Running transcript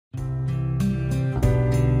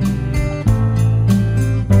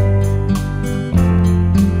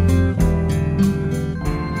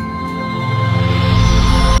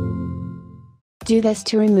Do this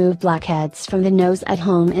to remove blackheads from the nose at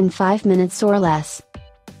home in 5 minutes or less.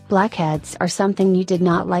 Blackheads are something you did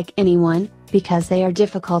not like anyone, because they are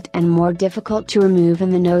difficult and more difficult to remove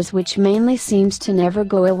in the nose, which mainly seems to never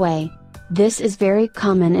go away. This is very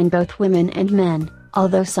common in both women and men,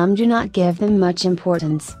 although some do not give them much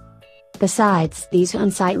importance. Besides, these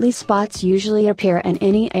unsightly spots usually appear in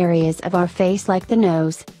any areas of our face like the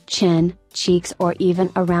nose, chin, cheeks, or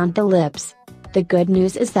even around the lips. The good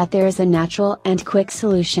news is that there is a natural and quick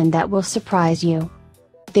solution that will surprise you.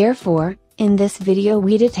 Therefore, in this video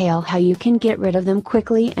we detail how you can get rid of them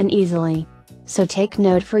quickly and easily. So take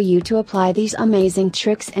note for you to apply these amazing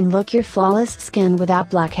tricks and look your flawless skin without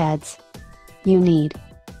blackheads. You need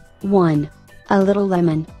 1. A little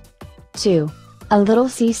lemon. 2. A little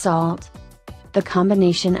sea salt. The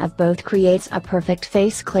combination of both creates a perfect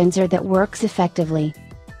face cleanser that works effectively.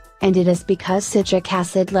 And it is because citric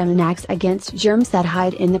acid lemon acts against germs that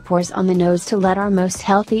hide in the pores on the nose to let our most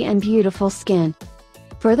healthy and beautiful skin.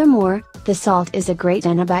 Furthermore, the salt is a great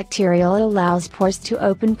antibacterial. It allows pores to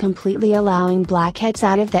open completely, allowing blackheads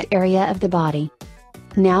out of that area of the body.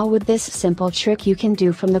 Now with this simple trick you can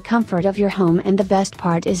do from the comfort of your home, and the best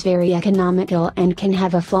part is very economical and can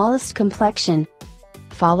have a flawless complexion.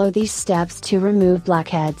 Follow these steps to remove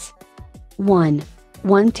blackheads. 1.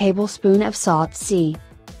 1 tablespoon of salt C.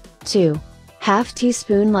 2. Half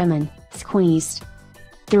teaspoon lemon, squeezed.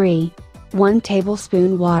 3. 1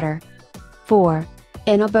 tablespoon water. 4.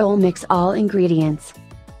 In a bowl mix all ingredients.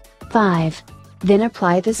 5. Then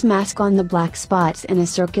apply this mask on the black spots in a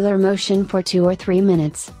circular motion for 2 or 3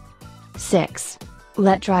 minutes. 6.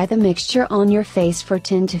 Let dry the mixture on your face for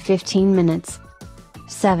 10 to 15 minutes.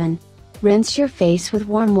 7. Rinse your face with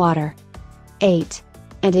warm water. 8.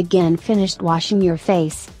 And again finish washing your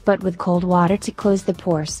face, but with cold water to close the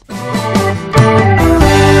pores.